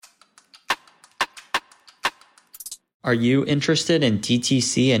Are you interested in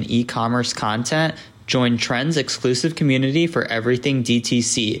DTC and e-commerce content? Join Trend's exclusive community for everything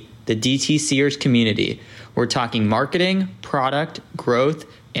DTC, the DTCers community. We're talking marketing, product, growth,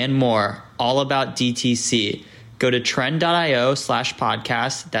 and more, all about DTC. Go to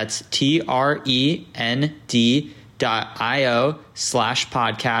trend.io/podcast. That's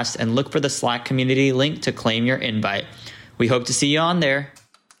TREND.io/podcast and look for the Slack community link to claim your invite. We hope to see you on there.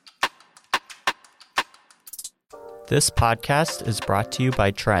 This podcast is brought to you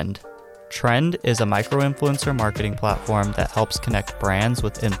by Trend. Trend is a micro-influencer marketing platform that helps connect brands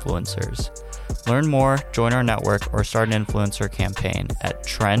with influencers. Learn more, join our network, or start an influencer campaign at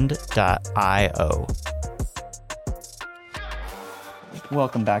trend.io.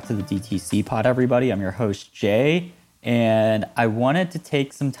 Welcome back to the DTC Pod, everybody. I'm your host, Jay, and I wanted to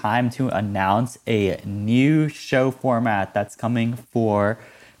take some time to announce a new show format that's coming for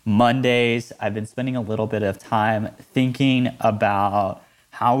Mondays. I've been spending a little bit of time thinking about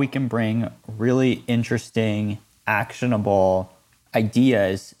how we can bring really interesting, actionable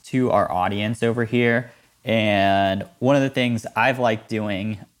ideas to our audience over here. And one of the things I've liked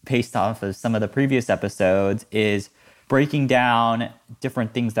doing based off of some of the previous episodes is breaking down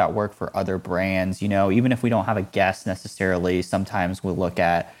different things that work for other brands. You know, even if we don't have a guest necessarily, sometimes we'll look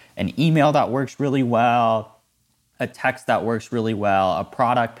at an email that works really well, a text that works really well, a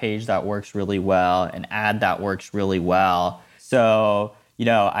product page that works really well, an ad that works really well. So, you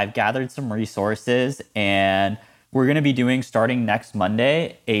know, I've gathered some resources and we're going to be doing, starting next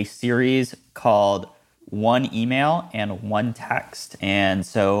Monday, a series called One Email and One Text. And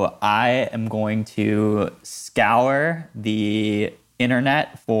so I am going to scour the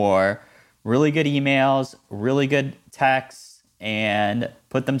internet for really good emails, really good texts, and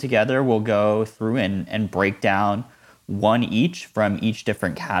put them together. We'll go through and break down one each from each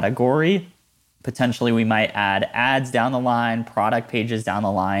different category. Potentially we might add ads down the line, product pages down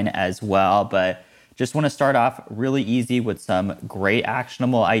the line as well, but just want to start off really easy with some great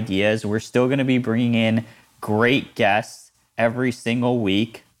actionable ideas. We're still going to be bringing in great guests every single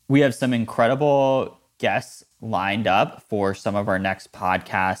week. We have some incredible guests lined up for some of our next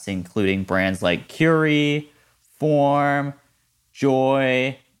podcasts, including brands like Curie, Form,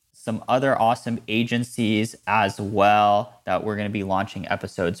 Joy, some other awesome agencies as well that we're going to be launching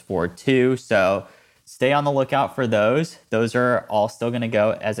episodes for too. So stay on the lookout for those. Those are all still going to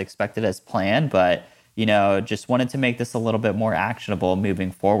go as expected, as planned, but you know, just wanted to make this a little bit more actionable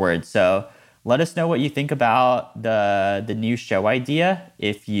moving forward. So let us know what you think about the new show idea.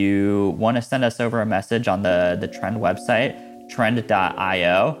 If you want to send us over a message on the Trend website,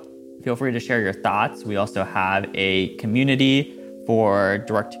 trend.io, feel free to share your thoughts. We also have a community for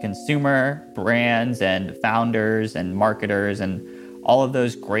direct-to-consumer brands and founders and marketers and all of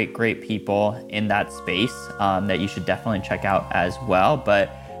those great people in that space that you should definitely check out as well.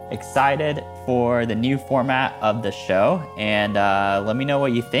 But excited for the new format of the show, and let me know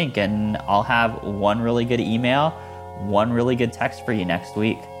what you think, and I'll have one really good email, one really good text for you next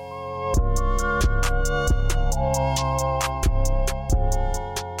week.